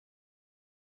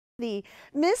The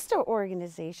Mr.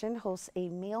 organization hosts a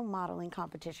male modeling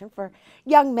competition for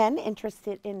young men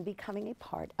interested in becoming a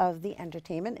part of the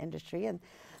entertainment industry. And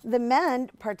the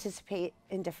men participate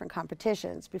in different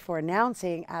competitions before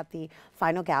announcing at the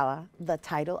final gala the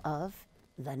title of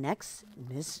the next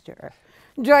Mr.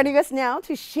 Joining us now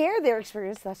to share their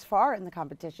experience thus far in the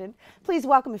competition, please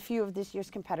welcome a few of this year's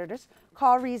competitors: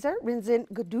 Carl Reiser, Rinzin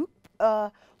Gadup,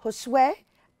 Josue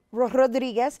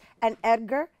Rodriguez, and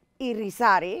Edgar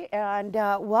Irizarry. And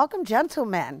welcome,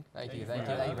 gentlemen. Thank you for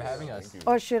having us.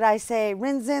 Or should I say,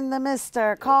 Rinzin the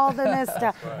Mister, Carl the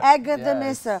Mister, Edgar the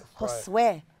Mister,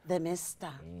 Josue the Mister.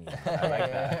 I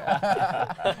like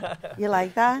that. You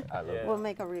like that? I love it. We'll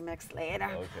make a remix later.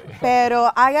 Okay. Pero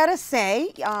I gotta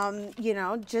say, you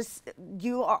know,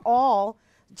 you are all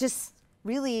just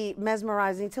really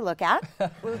mesmerizing to look at.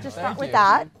 We'll just start with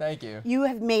that. Thank you. You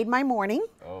have made my morning.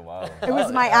 Oh, wow. It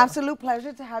was my absolute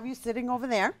pleasure to have you sitting over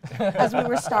there as we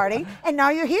were starting. And now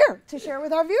you're here to share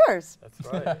with our viewers. That's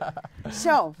right.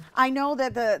 So I know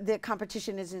that the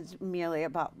competition isn't merely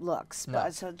about looks,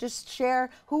 but so just share,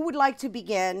 who would like to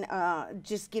begin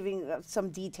just giving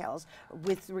some details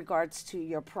with regards to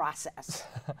your process?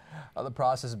 The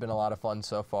process has been a lot of fun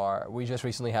so far. We just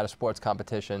recently had a sports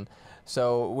competition.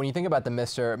 So when you think about the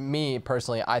Mr., me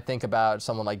personally, I think about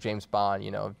someone like James Bond,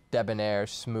 you know, debonair,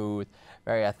 smooth,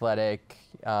 very athletic.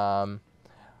 What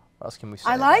else can we say?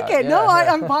 I like it. Yeah, no,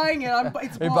 yeah. I'm buying it.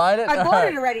 You're buying it? I bought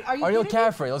it already. Are you Neil kidding me?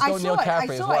 Caffrey. Let's go Neil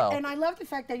Caffrey as well. I saw it, and I love the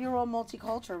fact that you're all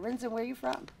multicultural. Rinzin, where are you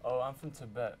from? Oh, I'm from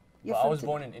Tibet. You're But I from was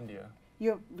born in India.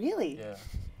 You're really? Yeah.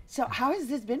 So how has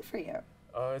this been for you?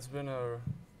 It's been a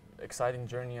exciting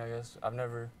journey, I guess. I've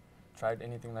never tried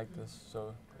anything like this,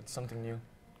 so it's something new.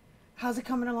 How's it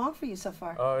coming along for you so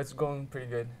far? It's going pretty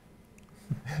good.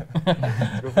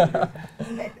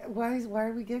 Why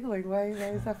are we giggling? Why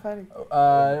is that funny?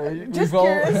 Just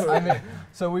curious. I mean,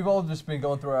 so we've all just been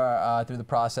going through our through the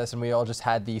process, and we all just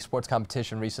had the sports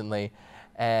competition recently,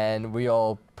 and we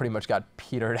all pretty much got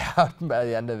petered out by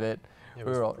the end of it. It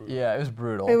was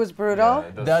brutal. It was brutal.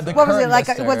 Yeah, what was it like?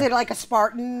 Was it like a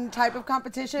Spartan type of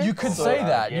competition? You could say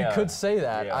that. Yeah. You could say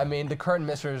that. Yeah. I mean, the current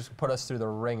Misters put us through the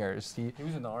ringers. He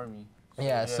was in the army.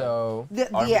 Yeah, so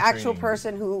the Army actual training.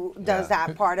 person who does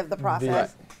that part of the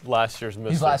process. Last year's Mr.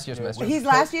 he's last year's Mister. He's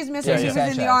last year's Mr. Yeah, He was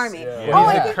Sanchez. in the army. Yeah. Oh, Yeah. I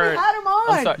He's think the we current- had him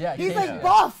on. sorry. He's Yeah, like yeah.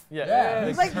 buff. Yeah.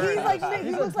 He's like he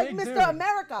He's looks a like big Mr. dude.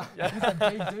 America. He's a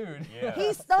big dude. Yeah.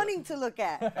 He's stunning to look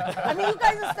at. I mean, you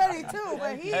guys are stunning too,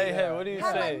 but he Hey, what do you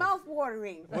has my say? mouth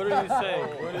watering. What are you saying?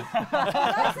 What is, Did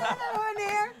I say that on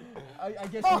there? I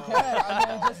guess you can. I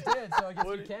mean, I just did, so I guess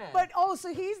you can. But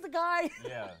so he's the guy.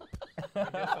 Yeah. We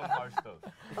did some hard stuff.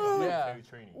 Yeah. Heavy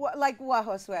training. Like what,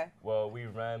 Josue? Well, we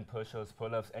ran push-ups,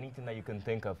 pull-ups, anything that you can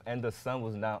think of. And the sun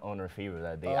was not on our favor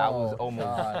that day. I was Oh, almost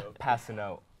God. passing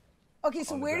out. Okay,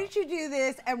 so On the where ground. did you do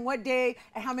this, and what day,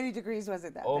 and how many degrees was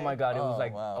it that Oh day? my God, it was Oh,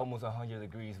 like wow. almost 100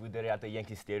 degrees. We did it at the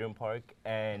Yankee Stadium Park,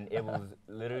 and it was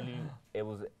literally, it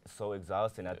was so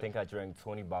exhausting. I think I drank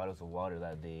 20 bottles of water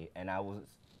that day, and I was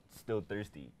still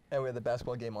thirsty. And we had the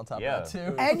basketball game on top Yeah. of that,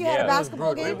 too. And you had Yeah, a it was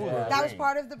basketball brutal. game? It was That was great.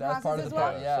 part of the That was process part of as the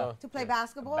well? part, yeah. To play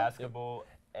basketball? Basketball,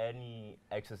 any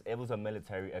exercise, it was a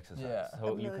military exercise. Yeah.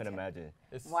 So you military. can imagine.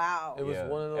 Wow. It was Yeah,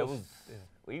 one of it those.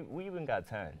 was, we even got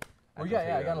tan. Well,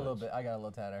 yeah, I got a little bit. I got a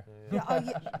little tanner. Yeah,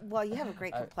 well, you have a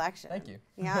great complexion. Thank you.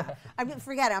 Yeah. I mean,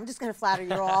 forget it. I'm just going to flatter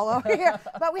you all over here.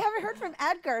 But we haven't heard from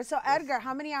Edgar. So, Edgar,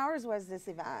 how many hours was this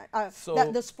event?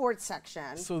 The sports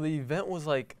section. So the event was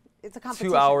like It's a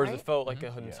competition, 2 hours. right? It felt like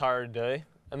an entire day.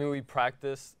 I mean, we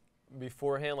practiced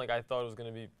beforehand. Like I thought it was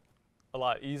going to be a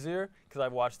lot easier because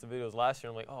I've watched the videos last year.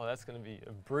 I'm like, oh, that's going to be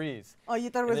a breeze. Oh, you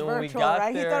thought it was then when we virtual, got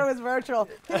right? He there- thought it was virtual.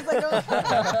 He was like,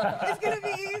 oh, it's going to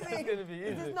be easy. It's going to be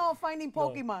easy. There's no finding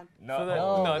Pokemon. No, So then-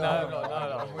 No, no, no, not at no, all, not at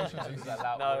no, all. no. Which was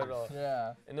Not Not at all.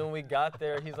 Yeah. And then when we got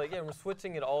there, he's like, yeah, we're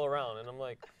switching it all around. And I'm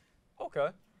like, okay.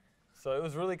 So it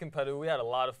was really competitive. We had a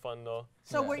lot of fun, though.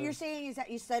 So Yeah. what you're saying is that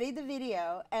you studied the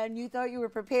video and you thought you were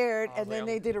prepared, I was and then like,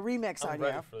 they did a remix I'm on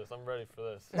ready you. for this. I'm ready for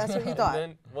this. That's what you thought.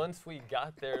 And then once we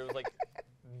got there, it was like,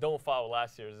 don't follow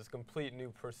last year's. It's complete new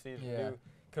procedure, Yeah.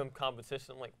 new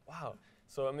competition. I'm like, wow.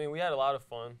 So, I mean, we had a lot of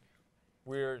fun.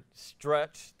 We're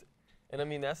stretched. And, I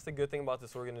mean, that's the good thing about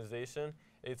this organization.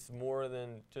 It's more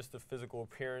than just the physical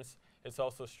appearance. It's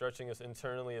also stretching us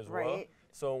internally as well. Right.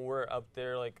 So we're up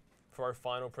there, like, for our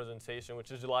final presentation,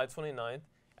 which is July 29th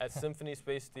at Symphony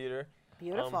Space Theater.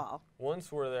 Beautiful.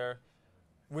 Once we're there,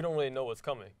 we don't really know what's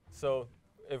coming. So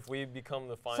if we become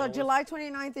the finalists. So July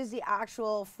 29th is the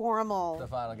actual formal. The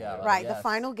final gala. Right, yes. the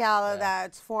final gala Yeah.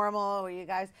 that's formal, where you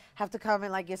guys have to come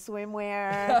in like your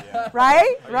swimwear,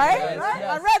 right? Right? Yes, Right? yes.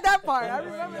 I read that part. I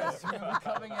We're- remember yes, that. we're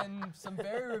coming in some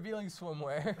very revealing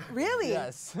swimwear. Really?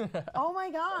 Yes. Oh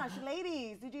my gosh,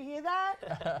 ladies, did you hear that?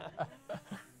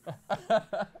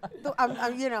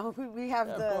 You know, we have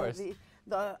Yeah, of course.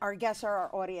 our guests are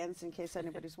our audience, in case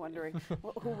anybody's wondering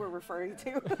who we're referring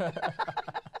to.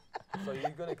 So you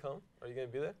gonna come? Are you gonna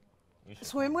be there? You should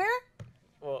Swimwear?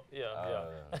 Well, yeah.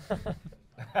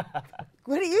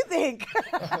 What do you think?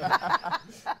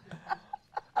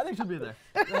 I think she'll be there.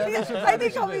 I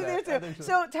think I'll be there too.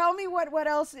 So tell me what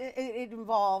else it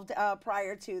involved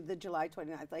prior to the July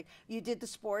 29th. Like, you did the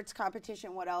sports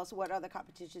competition. What else? What other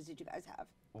competitions did you guys have?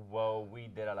 Well, we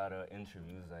did a lot of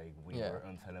interviews. Like we Yeah. were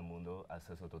on Telemundo,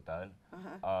 Acceso Total.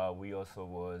 We also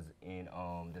was in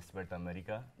Desperta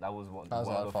America. That was one That was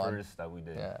a of lot the of fun. first that we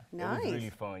did. Yeah. It Nice. was really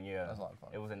fun. Yeah. That was a lot of fun.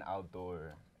 It was an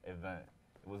outdoor event.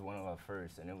 It was one of our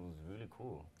first, and it was really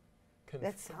cool.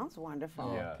 That sounds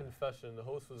wonderful. Yeah. Confession: the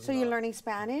host was. So you're learning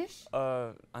Spanish?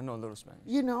 I know a little Spanish.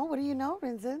 You know? What do you know,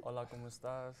 Rinzin? Hola, ¿cómo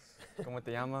estás? ¿Cómo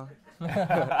te llama?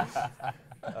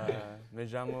 Me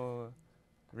llamo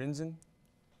Rinzin.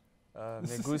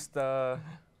 Me gusta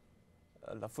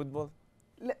la fútbol.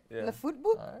 Yeah. Le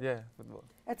football? Yeah, football.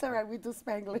 That's all right. We do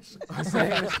Spanglish.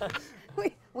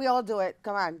 we all do it.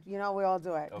 Come on. You know, we all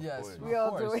do it. Of Yes, course. We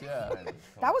all do course, it. yeah.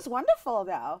 That was wonderful,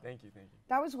 though. Thank you, thank you.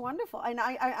 That was wonderful. And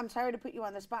I'm sorry to put you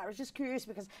on the spot. I was just curious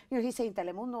because, you know, he's saying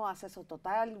Telemundo Acceso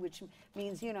Total, which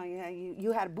means, you know,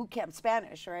 you had boot camp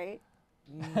Spanish, right?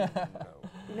 No.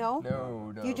 No?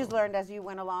 No, no. You just learned as you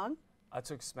went along? I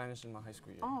took Spanish in my high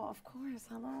school year. Oh, of course.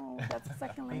 Hello. That's a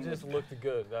second He language. just looked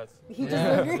good. That's. He just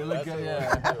Yeah, looked- you look good,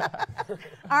 yeah.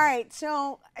 All right.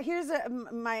 So here's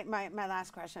my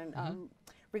last question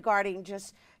regarding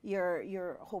just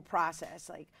your whole process.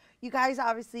 Like, you guys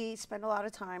obviously spend a lot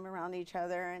of time around each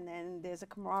other, and then there's a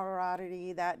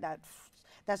camaraderie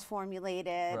that's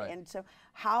formulated. Right. And so,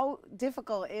 how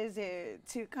difficult is it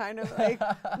to kind of like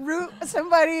root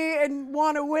somebody and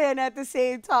want to win at the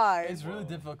same time? It's really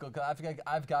difficult because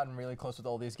I've gotten really close with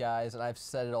all these guys, and I've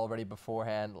said it already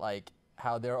beforehand, like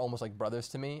how they're almost like brothers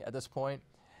to me at this point.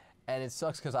 And it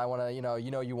sucks because I want to,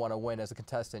 you want to win as a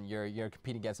contestant. You're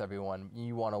competing against everyone.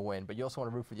 You want to win, but you also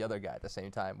want to root for the other guy at the same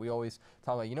time. We always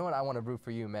talk like, you know what, I want to root for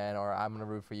you, man, or I'm going to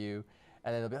root for you.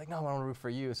 And then they'll be like, no, I want to root for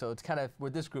you. So it's kind of,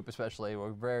 with this group especially,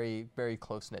 we're very, very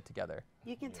close-knit together.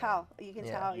 You can tell. You can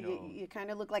Yeah. tell. You know- You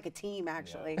kind of look like a team,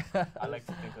 actually. I like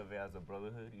to think of it as a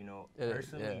brotherhood. You know, It is,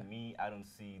 personally, yeah. me, I don't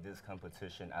see this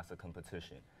competition as a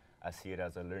competition. I see it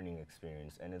as a learning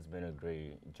experience, and it's been a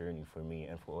great journey for me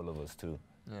and for all of us too.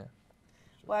 Yeah.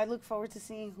 Well, I look forward to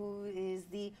seeing who is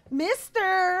the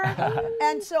Mister.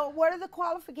 And so, what are the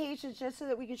qualifications, just so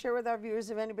that we can share with our viewers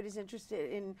if anybody's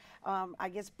interested in, I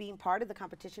guess, being part of the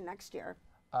competition next year?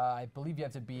 I believe you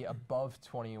have to be above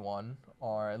 21,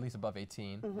 or at least above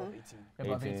 18. Above 18.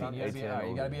 Above 18. 18, You gotta be, 18 all right,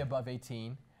 you gotta older. be above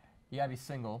 18. You gotta be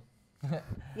single.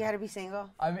 You had to be single.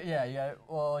 I mean, yeah.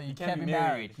 Well, you can't be be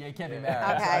married. married. Yeah, you can't be Yeah.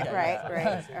 married. Okay,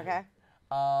 right. Okay.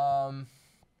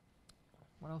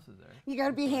 What else is there? You got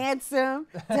to be handsome,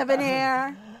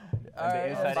 debonair.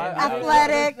 inside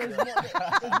Athletic. There's more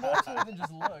to it than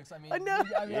just looks. I mean, No.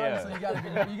 Yeah. obviously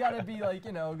you gotta be like,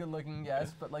 good looking,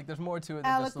 yes, but like there's more to it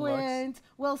than just the looks. Eloquent,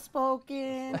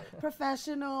 well-spoken,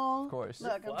 professional. Of course.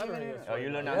 Look, I'm giving it. Oh, you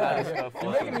learn a lot of stuff.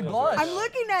 You're making me blush. I'm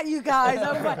looking at you guys.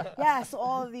 I'm like, yes,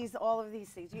 all of these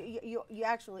things. You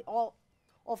actually all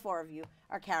four of you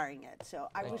are carrying it. So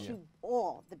I wish you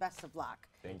all the best of luck.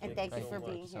 Thank And you. thank you so for much.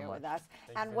 being So here with much. us.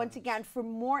 And once again, for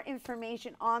more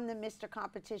information on the Mr.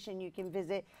 competition, you can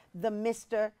visit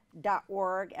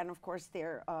themister.org. And of course,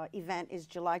 their event is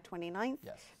July 29th.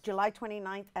 Yes. July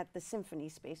 29th at the Symphony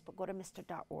Space. But go to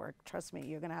Mr.org. Trust me,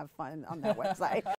 you're going to have fun on that website.